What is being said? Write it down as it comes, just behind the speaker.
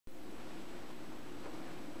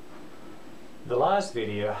The last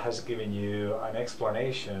video has given you an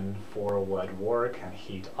explanation for what work and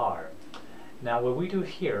heat are. Now what we do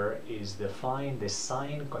here is define the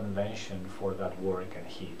sign convention for that work and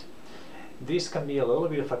heat. This can be a little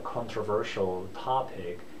bit of a controversial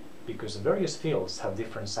topic because various fields have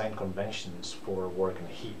different sign conventions for work and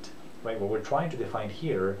heat. Right? What we're trying to define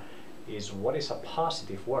here is what is a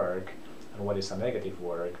positive work and what is a negative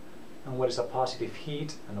work, and what is a positive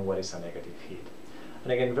heat and what is a negative heat.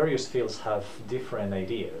 And again, various fields have different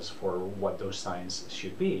ideas for what those signs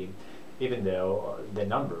should be, even though the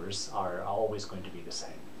numbers are always going to be the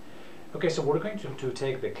same. Okay, so we're going to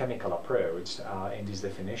take the chemical approach in this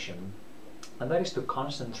definition, and that is to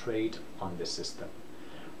concentrate on the system.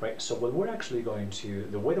 Right? So what we're actually going to,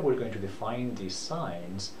 the way that we're going to define these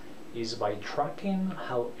signs is by tracking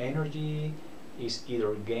how energy is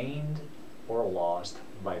either gained or lost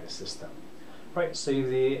by the system. Right, so if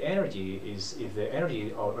the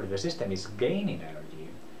energy or the system is gaining energy,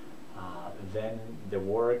 then the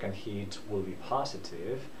work and heat will be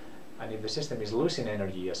positive, and if the system is losing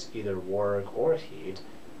energy as either work or heat,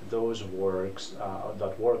 those works,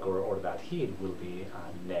 that work or that heat will be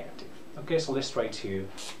negative. Okay, so let's try to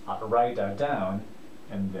write that down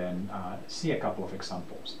and then see a couple of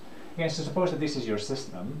examples. Again, so suppose that this is your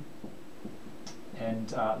system. And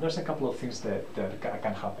there's a couple of things that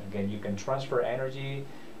can happen. Again, you can transfer energy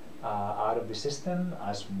out of the system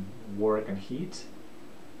as work and heat,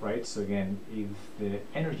 right? So again, if the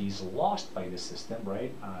energy is lost by the system,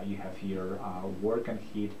 right, you have here work and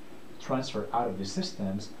heat transfer out of the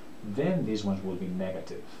systems, then these ones will be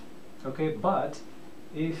negative. Okay, but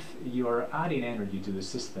if you are adding energy to the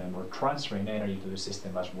system or transferring energy to the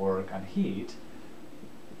system as work and heat,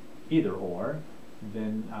 either or,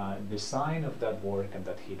 then the sign of that work and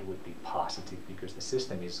that heat would be positive because the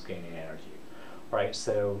system is gaining energy. Right,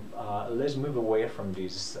 so let's move away from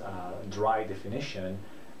this dry definition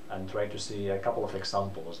and try to see a couple of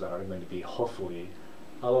examples that are going to be hopefully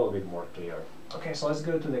a little bit more clear. Okay, so let's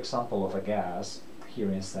go to the example of a gas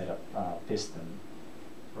here inside a piston,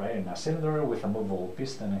 right, in a cylinder with a movable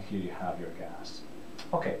piston, and here you have your gas.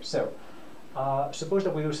 Okay, so suppose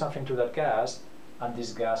that we do something to that gas, and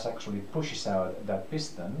this gas actually pushes out that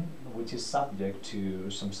piston, which is subject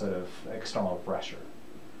to some sort of external pressure.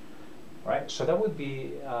 Right? So that would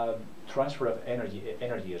be transfer of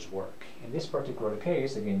energy as work. In this particular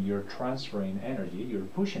case, again, you're transferring energy, you're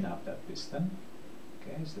pushing out that piston.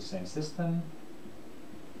 Okay, it's the same system,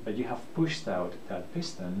 but you have pushed out that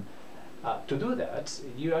piston. To do that,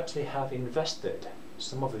 you actually have invested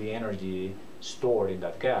some of the energy stored in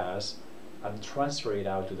that gas and transfer it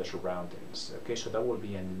out to the surroundings. Okay, so that will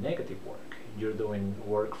be a negative work. You're doing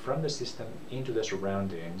work from the system into the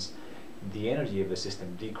surroundings. The energy of the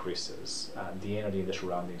system decreases, the energy in the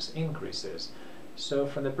surroundings increases. So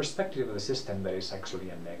from the perspective of the system, that is actually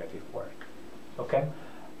a negative work. Okay,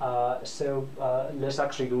 let's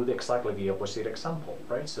actually do exactly the opposite example,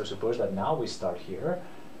 right? So suppose that now we start here,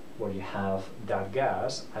 where you have that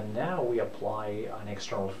gas, and now we apply an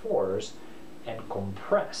external force and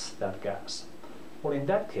compress that gas. Well, in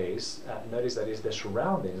that case, notice that it's the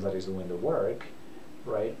surroundings that is doing the work,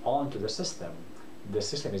 right, onto the system. The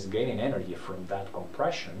system is gaining energy from that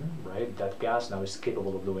compression, right? That gas now is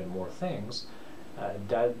capable of doing more things.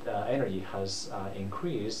 That energy has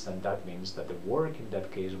increased, and that means that the work in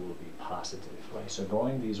that case will be positive, right? So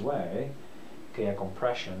going this way, okay, a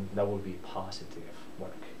compression, that will be positive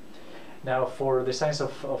work. Now, for the signs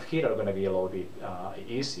of heat are going to be a little bit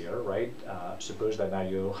easier, right? Suppose that now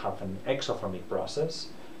you have an exothermic process.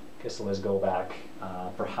 Okay, so let's go back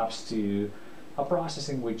perhaps to a process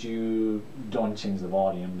in which you don't change the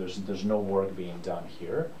volume. There's no work being done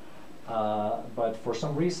here. But for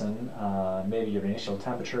some reason, maybe your initial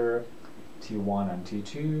temperature, T1 and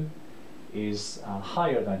T2, is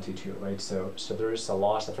higher than T2, right? So there is a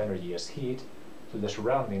loss of energy as heat to the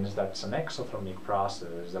surroundings. That's an exothermic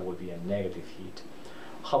process. That would be a negative heat.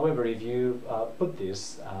 However, if you put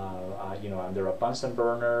this under a Bunsen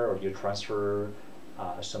burner, or you transfer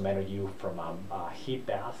some energy from a heat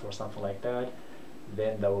bath or something like that,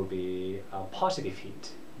 then that will be a positive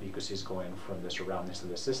heat because it's going from the surroundings to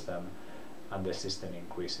the system, and the system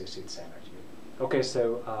increases its energy. Okay,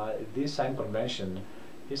 so this sign convention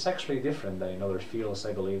is actually different than in other fields.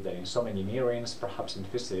 I believe that in some engineering, perhaps in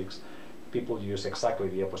physics, people use exactly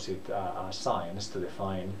the opposite signs to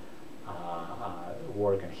define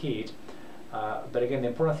work and heat. But again, the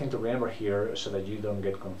important thing to remember here, so that you don't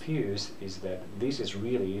get confused, is that this is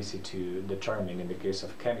really easy to determine in the case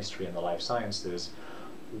of chemistry and the life sciences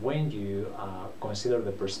when you consider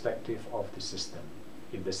the perspective of the system.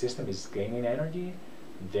 If the system is gaining energy,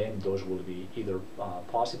 then those will be either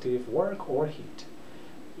positive work or heat.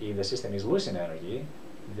 If the system is losing energy,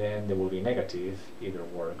 then there will be negative either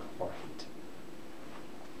work or heat.